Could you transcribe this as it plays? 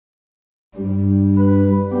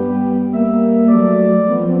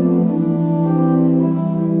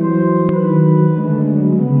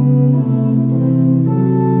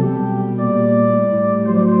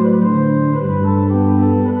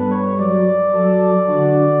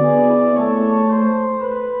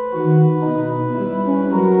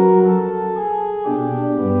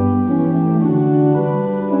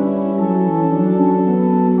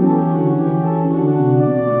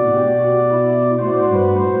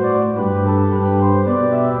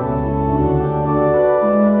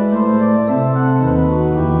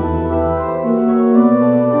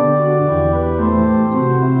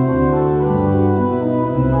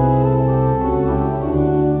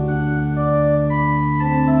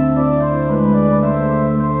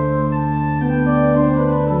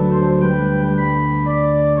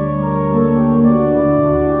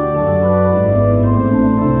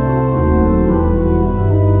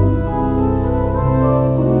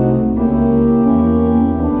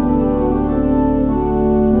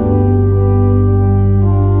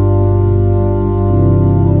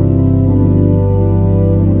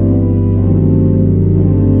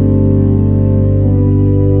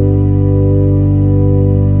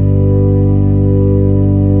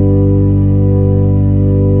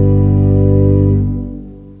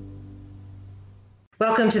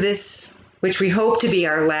to this, which we hope to be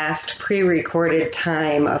our last pre-recorded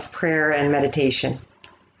time of prayer and meditation.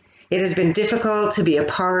 It has been difficult to be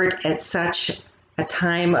apart at such a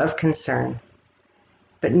time of concern,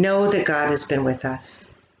 but know that God has been with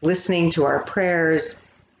us, listening to our prayers,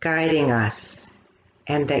 guiding us,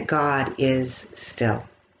 and that God is still.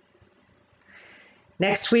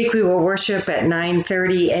 Next week, we will worship at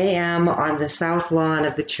 9:30 a.m. on the south lawn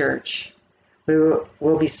of the church. We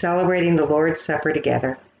will be celebrating the Lord's Supper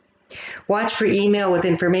together. Watch for email with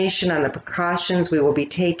information on the precautions we will be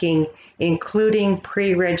taking, including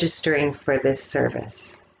pre-registering for this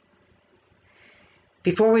service.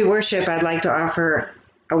 Before we worship, I'd like to offer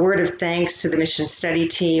a word of thanks to the mission study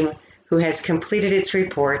team who has completed its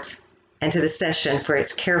report, and to the session for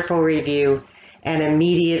its careful review and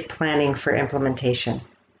immediate planning for implementation.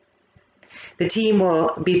 The team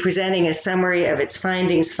will be presenting a summary of its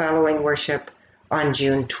findings following worship on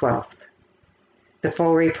June 12th. The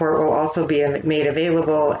full report will also be made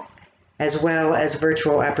available, as well as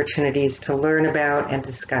virtual opportunities to learn about and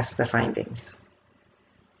discuss the findings.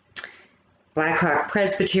 Blackhawk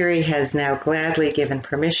Presbytery has now gladly given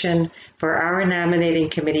permission for our nominating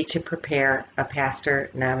committee to prepare a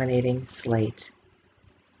pastor nominating slate.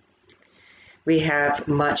 We have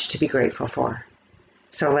much to be grateful for,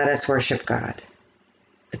 so let us worship God.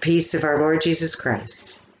 The peace of our Lord Jesus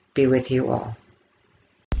Christ be with you all.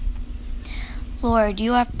 Lord,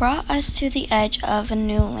 you have brought us to the edge of a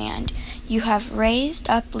new land. You have raised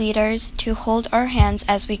up leaders to hold our hands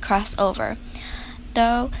as we cross over.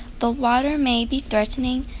 Though the water may be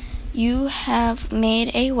threatening, you have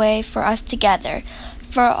made a way for us together.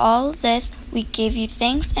 For all this, we give you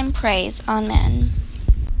thanks and praise. Amen.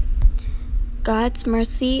 God's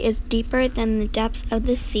mercy is deeper than the depths of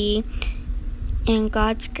the sea, and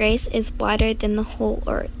God's grace is wider than the whole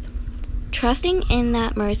earth. Trusting in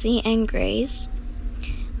that mercy and grace,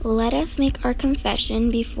 let us make our confession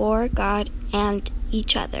before God and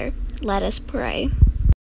each other. Let us pray.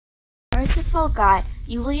 Merciful God,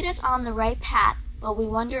 you lead us on the right path, but we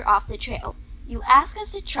wander off the trail. You ask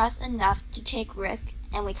us to trust enough to take risk,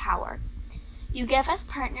 and we cower. You give us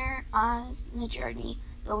partner on the journey,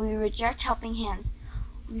 but we reject helping hands.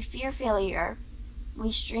 We fear failure.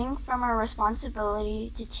 We shrink from our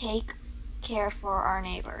responsibility to take care for our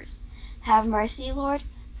neighbors. Have mercy, Lord.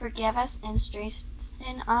 Forgive us and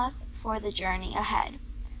strengthen us for the journey ahead.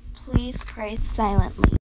 Please pray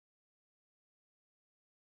silently.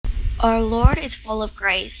 Our Lord is full of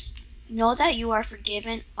grace. Know that you are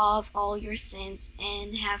forgiven of all your sins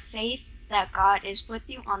and have faith that God is with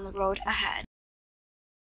you on the road ahead.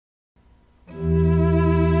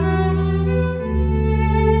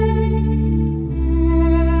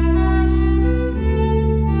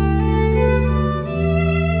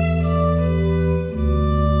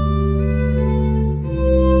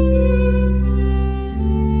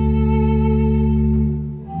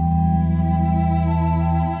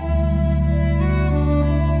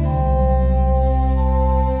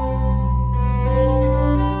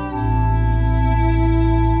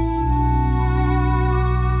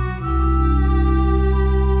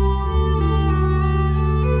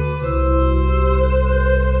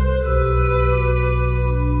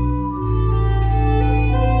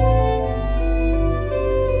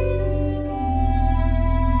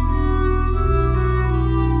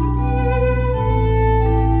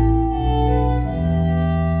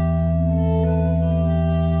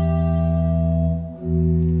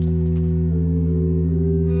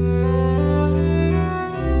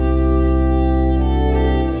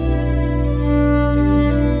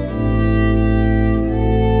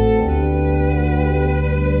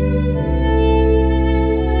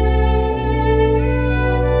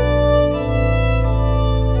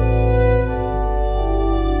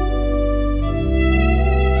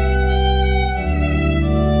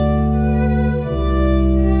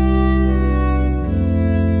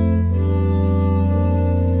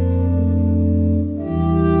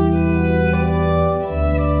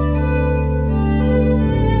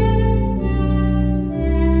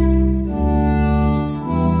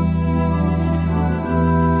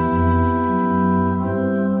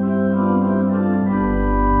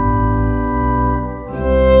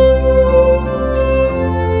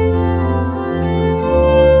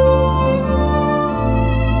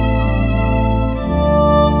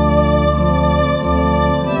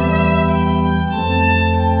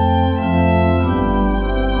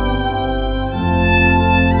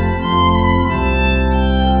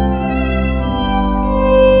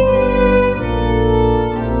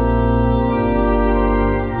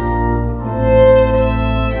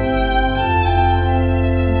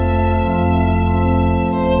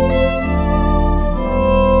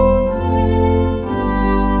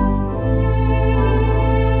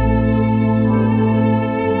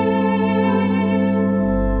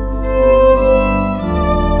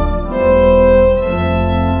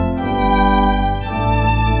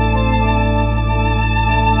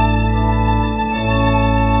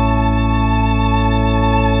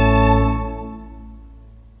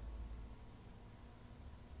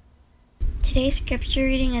 Today's scripture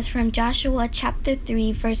reading is from Joshua chapter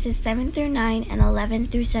 3, verses 7 through 9 and 11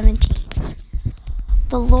 through 17.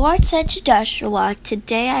 The Lord said to Joshua,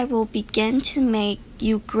 "Today I will begin to make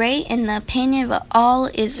you great in the opinion of all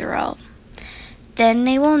Israel. Then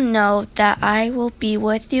they will know that I will be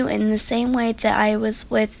with you in the same way that I was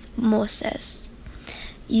with Moses.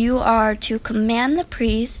 You are to command the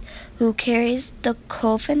priest who carries the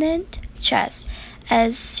covenant chest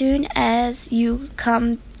as soon as you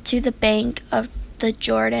come to the bank of the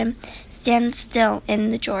Jordan, stand still in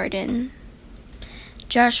the Jordan."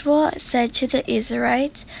 Joshua said to the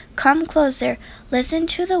Israelites, "Come closer, listen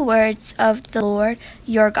to the words of the Lord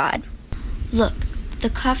your God. Look, the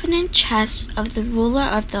covenant chest of the ruler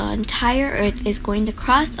of the entire earth is going to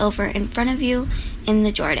cross over in front of you in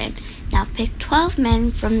the Jordan. Now pick 12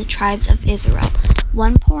 men from the tribes of Israel,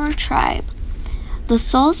 one per tribe. The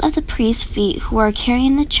soles of the priest's feet who are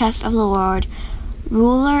carrying the chest of the Lord,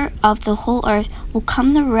 ruler of the whole earth, will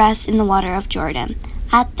come to rest in the water of Jordan.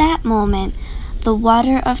 At that moment, the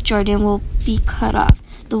water of Jordan will be cut off.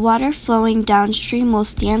 The water flowing downstream will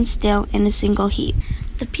stand still in a single heap."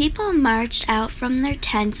 The people marched out from their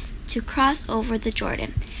tents to cross over the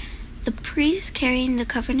Jordan. The priests carrying the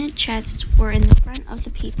covenant chest were in the front of the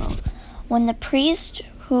people. When the priests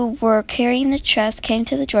who were carrying the chest came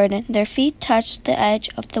to the Jordan, their feet touched the edge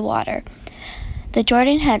of the water. The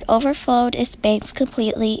Jordan had overflowed its banks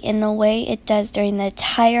completely in the way it does during the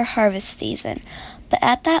entire harvest season. But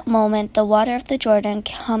at that moment, the water of the Jordan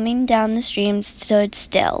coming down the stream stood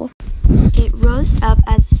still. It rose up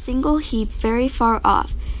as a single heap very far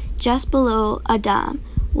off, just below Adam,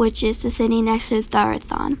 which is the city next to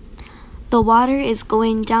Tharathon. The water is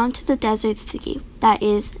going down to the desert sea, that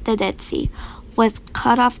is, the Dead Sea, was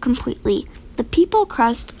cut off completely. The people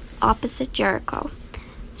crossed opposite Jericho.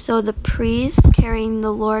 So the priests carrying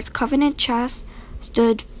the Lord's covenant chest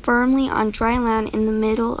stood firmly on dry land in the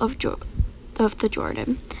middle of the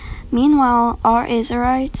Jordan. Meanwhile, all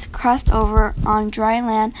Israelites crossed over on dry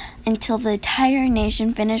land until the entire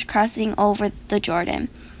nation finished crossing over the Jordan.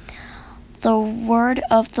 The word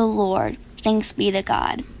of the Lord. Thanks be to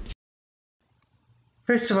God.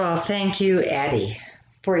 First of all, thank you, Addie,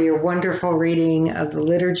 for your wonderful reading of the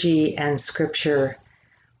liturgy and scripture.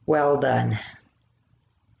 Well done.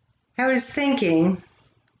 I was thinking,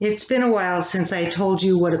 it's been a while since I told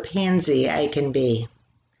you what a pansy I can be.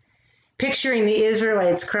 Picturing the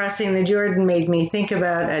Israelites crossing the Jordan made me think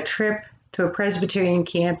about a trip to a Presbyterian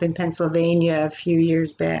camp in Pennsylvania a few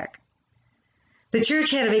years back. The church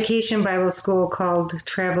had a vacation Bible school called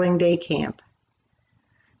Traveling Day Camp.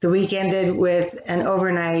 The week ended with an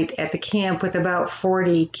overnight at the camp with about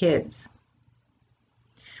 40 kids.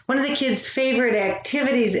 One of the kids' favorite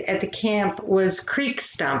activities at the camp was creek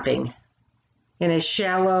stomping in a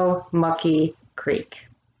shallow, mucky creek.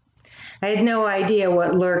 I had no idea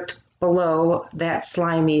what lurked below that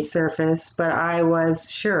slimy surface, but I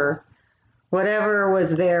was sure whatever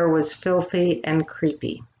was there was filthy and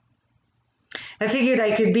creepy. I figured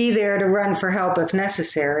I could be there to run for help if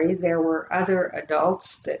necessary. There were other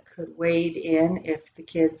adults that could wade in if the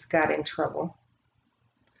kids got in trouble.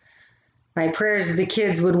 My prayers that the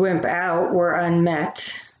kids would wimp out were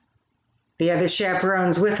unmet. The other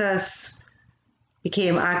chaperones with us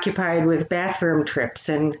became occupied with bathroom trips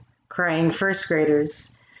and crying first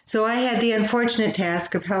graders. So I had the unfortunate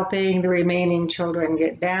task of helping the remaining children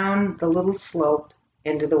get down the little slope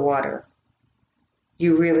into the water.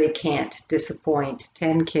 You really can't disappoint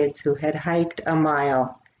 10 kids who had hiked a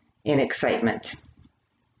mile in excitement.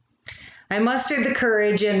 I mustered the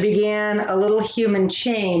courage and began a little human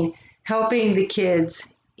chain helping the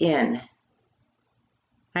kids in.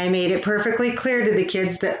 I made it perfectly clear to the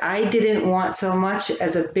kids that I didn't want so much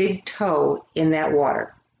as a big toe in that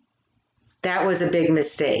water. That was a big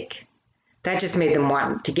mistake. That just made them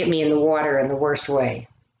want to get me in the water in the worst way.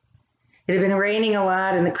 It had been raining a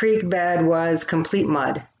lot and the creek bed was complete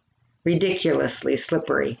mud, ridiculously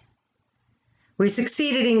slippery. We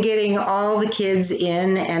succeeded in getting all the kids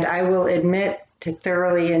in, and I will admit to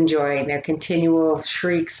thoroughly enjoying their continual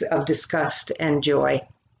shrieks of disgust and joy.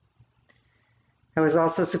 I was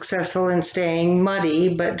also successful in staying muddy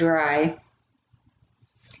but dry.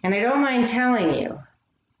 And I don't mind telling you,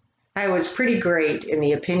 I was pretty great in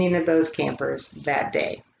the opinion of those campers that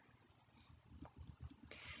day.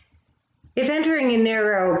 If entering a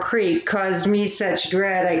narrow creek caused me such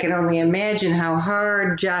dread, I can only imagine how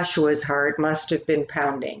hard Joshua's heart must have been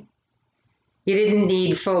pounding. He didn't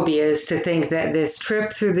need phobias to think that this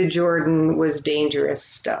trip through the Jordan was dangerous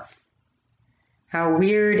stuff. How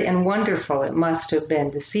weird and wonderful it must have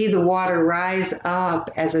been to see the water rise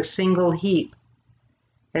up as a single heap,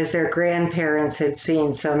 as their grandparents had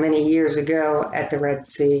seen so many years ago at the Red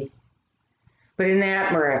Sea. But in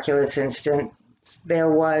that miraculous instant, there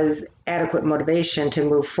was adequate motivation to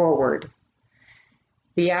move forward.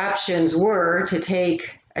 The options were to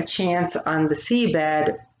take a chance on the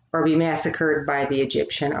seabed or be massacred by the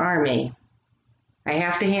Egyptian army. I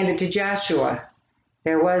have to hand it to Joshua.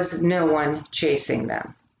 There was no one chasing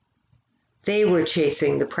them. They were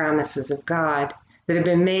chasing the promises of God that had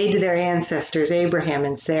been made to their ancestors, Abraham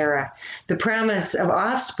and Sarah, the promise of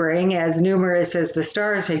offspring as numerous as the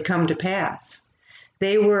stars had come to pass.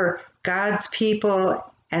 They were God's people,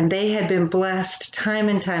 and they had been blessed time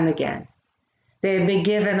and time again. They had been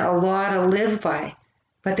given a law to live by,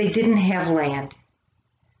 but they didn't have land.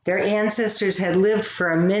 Their ancestors had lived for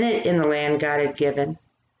a minute in the land God had given,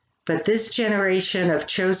 but this generation of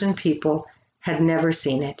chosen people had never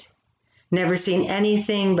seen it, never seen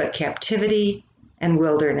anything but captivity and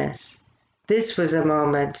wilderness. This was a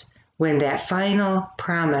moment when that final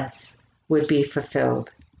promise would be fulfilled.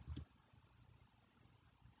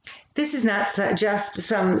 This is not just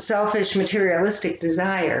some selfish materialistic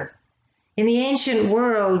desire. In the ancient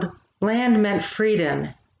world, land meant freedom.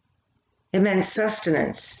 It meant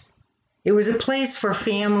sustenance. It was a place for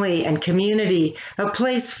family and community, a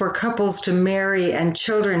place for couples to marry and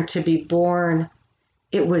children to be born.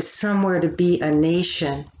 It was somewhere to be a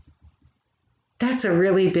nation. That's a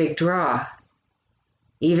really big draw.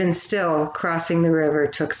 Even still, crossing the river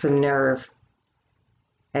took some nerve.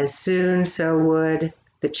 As soon, so would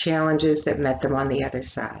the challenges that met them on the other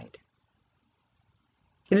side.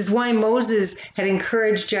 It is why Moses had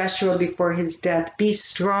encouraged Joshua before his death, be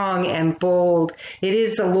strong and bold. It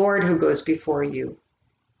is the Lord who goes before you.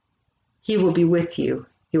 He will be with you.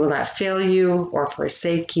 He will not fail you or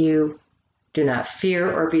forsake you. Do not fear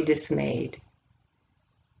or be dismayed.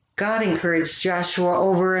 God encouraged Joshua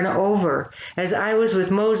over and over. As I was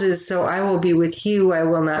with Moses, so I will be with you. I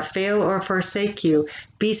will not fail or forsake you.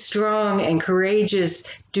 Be strong and courageous.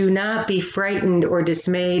 Do not be frightened or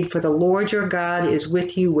dismayed, for the Lord your God is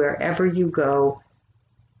with you wherever you go.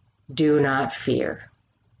 Do not fear.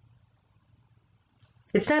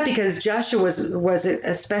 It's not because Joshua was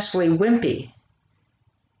especially wimpy.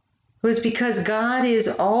 It was because God is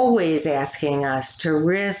always asking us to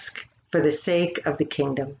risk for the sake of the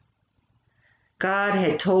kingdom. God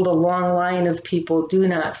had told a long line of people, do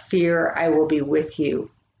not fear, I will be with you.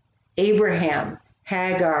 Abraham,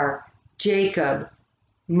 Hagar, Jacob,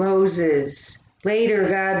 Moses. Later,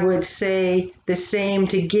 God would say the same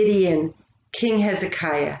to Gideon, King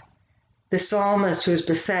Hezekiah. The psalmist was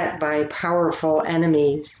beset by powerful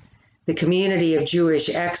enemies, the community of Jewish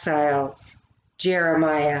exiles,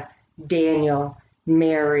 Jeremiah, Daniel,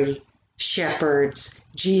 Mary, shepherds,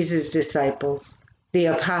 Jesus' disciples, the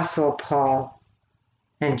Apostle Paul,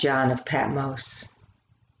 and John of Patmos.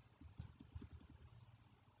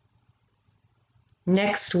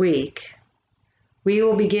 Next week, we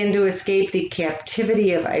will begin to escape the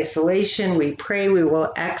captivity of isolation. We pray we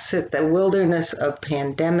will exit the wilderness of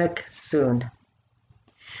pandemic soon.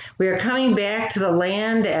 We are coming back to the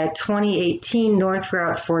land at 2018 North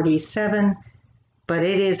Route 47, but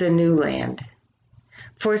it is a new land.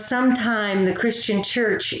 For some time, the Christian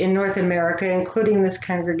church in North America, including this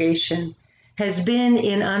congregation, has been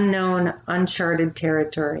in unknown, uncharted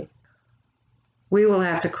territory. We will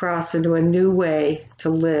have to cross into a new way to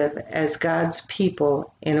live as God's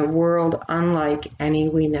people in a world unlike any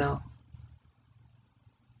we know.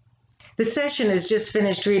 The session has just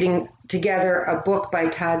finished reading together a book by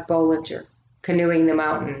Todd Bollinger, Canoeing the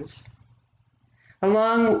Mountains.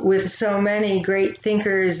 Along with so many great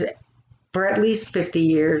thinkers for at least 50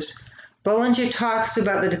 years, Bollinger talks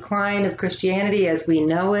about the decline of Christianity as we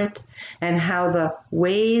know it and how the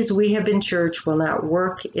ways we have been church will not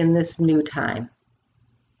work in this new time.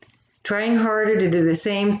 Trying harder to do the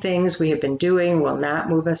same things we have been doing will not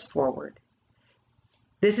move us forward.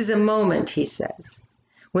 This is a moment, he says,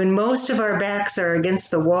 when most of our backs are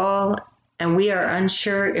against the wall and we are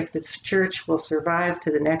unsure if this church will survive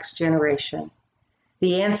to the next generation.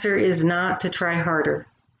 The answer is not to try harder,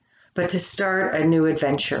 but to start a new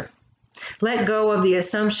adventure. Let go of the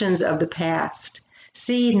assumptions of the past.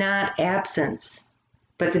 See not absence,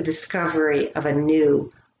 but the discovery of a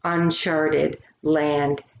new, uncharted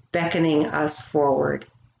land beckoning us forward.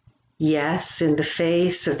 Yes, in the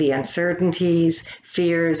face of the uncertainties,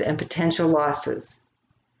 fears, and potential losses,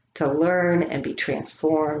 to learn and be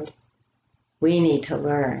transformed, we need to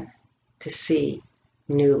learn to see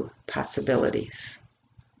new possibilities.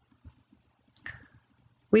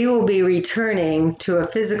 We will be returning to a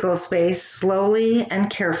physical space slowly and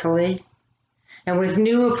carefully, and with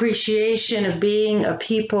new appreciation of being a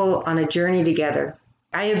people on a journey together.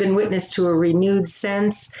 I have been witness to a renewed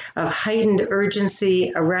sense of heightened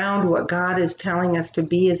urgency around what God is telling us to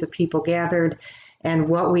be as a people gathered and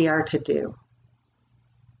what we are to do.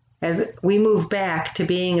 As we move back to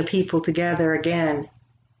being a people together again,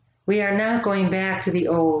 we are not going back to the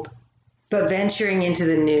old, but venturing into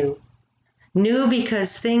the new. New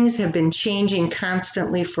because things have been changing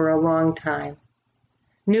constantly for a long time.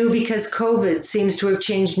 New because COVID seems to have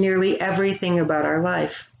changed nearly everything about our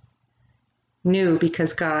life. New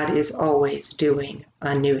because God is always doing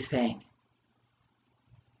a new thing.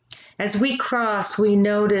 As we cross, we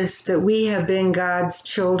notice that we have been God's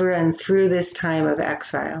children through this time of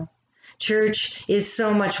exile. Church is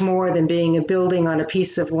so much more than being a building on a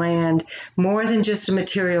piece of land, more than just a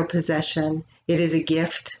material possession. It is a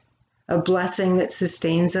gift, a blessing that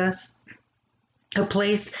sustains us, a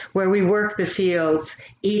place where we work the fields,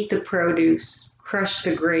 eat the produce, crush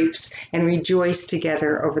the grapes, and rejoice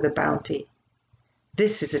together over the bounty.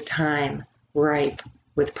 This is a time ripe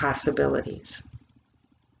with possibilities.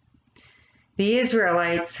 The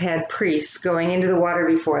Israelites had priests going into the water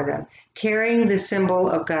before them, carrying the symbol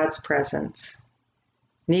of God's presence.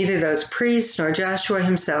 Neither those priests nor Joshua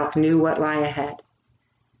himself knew what lay ahead.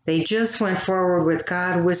 They just went forward with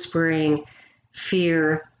God whispering,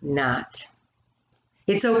 "Fear not."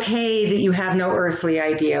 It's okay that you have no earthly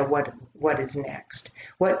idea what is next,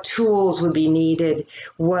 what tools would be needed,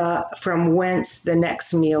 from whence the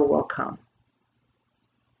next meal will come.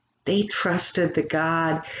 They trusted the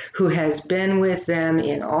God who has been with them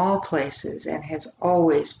in all places and has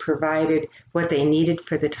always provided what they needed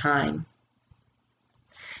for the time.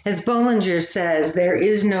 As Bollinger says, there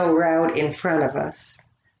is no route in front of us,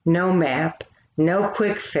 no map, no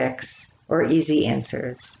quick fix or easy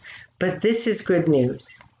answers. But this is good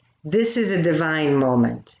news. This is a divine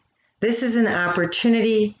moment. This is an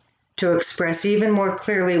opportunity to express even more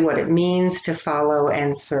clearly what it means to follow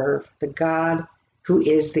and serve the God who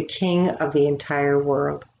is the King of the entire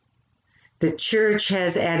world. The church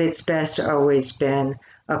has at its best always been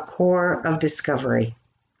a core of discovery.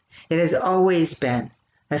 It has always been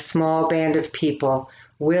a small band of people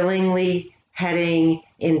willingly heading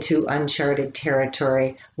into uncharted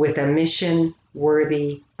territory with a mission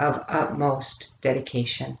worthy of utmost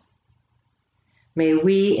dedication. May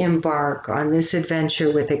we embark on this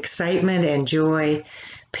adventure with excitement and joy,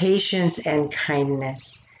 patience and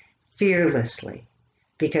kindness, fearlessly,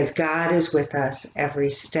 because God is with us every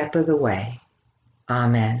step of the way.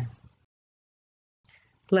 Amen.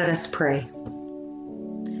 Let us pray.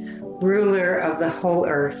 Ruler of the whole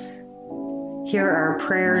earth, hear our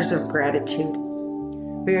prayers of gratitude.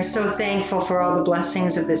 We are so thankful for all the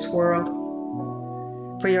blessings of this world,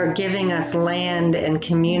 for your giving us land and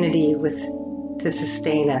community to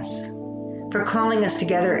sustain us, for calling us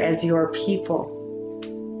together as your people,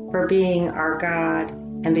 for being our God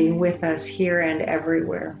and being with us here and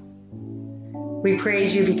everywhere. We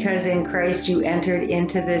praise you because in Christ you entered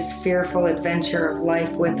into this fearful adventure of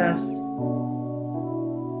life with us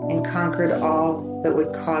and conquered all that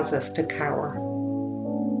would cause us to cower.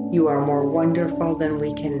 You are more wonderful than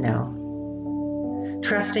we can know.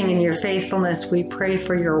 Trusting in your faithfulness, we pray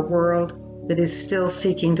for your world that is still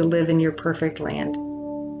seeking to live in your perfect land.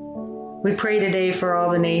 We pray today for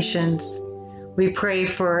all the nations. We pray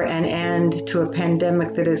for an end to a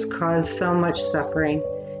pandemic that has caused so much suffering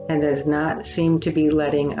and does not seem to be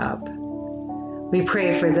letting up. We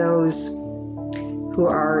pray for those who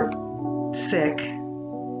are sick,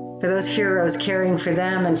 for those heroes caring for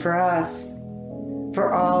them and for us,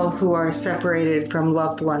 for all who are separated from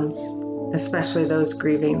loved ones, especially those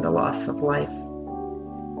grieving the loss of life.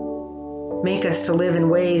 Make us to live in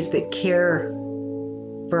ways that care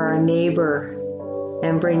for our neighbor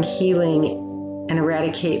and bring healing and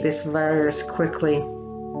eradicate this virus quickly.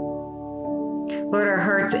 Lord, our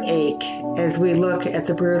hearts ache as we look at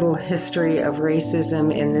the brutal history of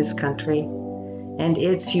racism in this country and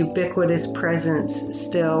its ubiquitous presence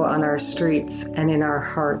still on our streets and in our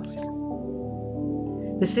hearts.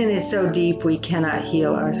 The sin is so deep we cannot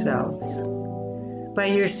heal ourselves. By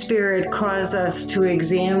your Spirit, cause us to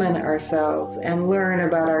examine ourselves and learn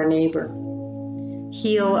about our neighbor.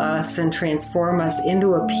 Heal us and transform us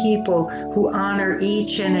into a people who honor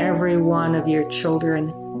each and every one of your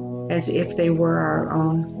children as if they were our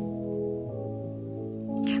own.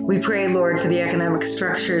 We pray, Lord, for the economic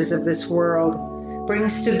structures of this world. Bring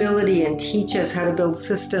stability and teach us how to build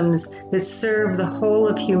systems that serve the whole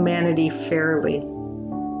of humanity fairly.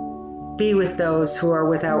 Be with those who are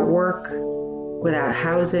without work, without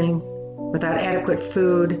housing, without adequate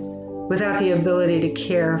food, without the ability to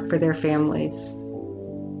care for their families.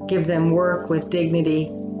 Give them work with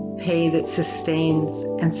dignity, pay that sustains,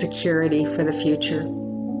 and security for the future.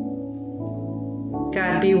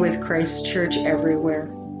 God, be with Christ's church everywhere.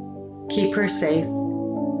 Keep her safe.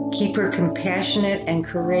 Keep her compassionate and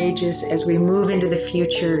courageous as we move into the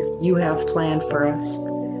future you have planned for us.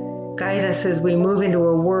 Guide us as we move into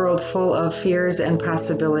a world full of fears and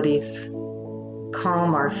possibilities.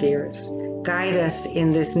 Calm our fears. Guide us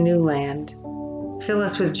in this new land. Fill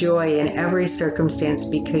us with joy in every circumstance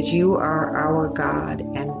because you are our God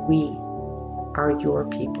and we are your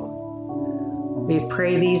people. We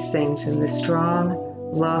pray these things in the strong,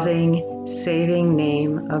 loving, saving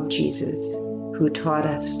name of Jesus, who taught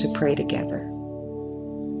us to pray together.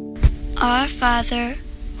 Our Father,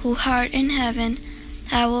 who art in heaven,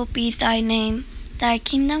 hallowed be thy name. Thy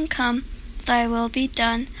kingdom come, thy will be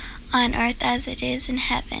done, on earth as it is in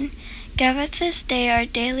heaven. Give us this day our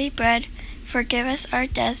daily bread. Forgive us our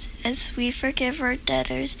debts as we forgive our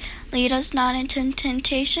debtors. Lead us not into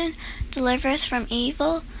temptation. Deliver us from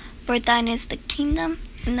evil. For thine is the kingdom,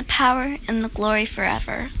 and the power, and the glory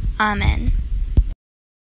forever. Amen.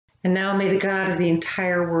 And now may the God of the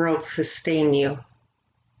entire world sustain you.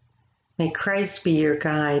 May Christ be your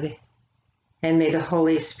guide, and may the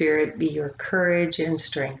Holy Spirit be your courage and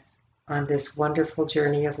strength on this wonderful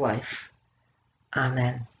journey of life.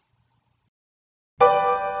 Amen.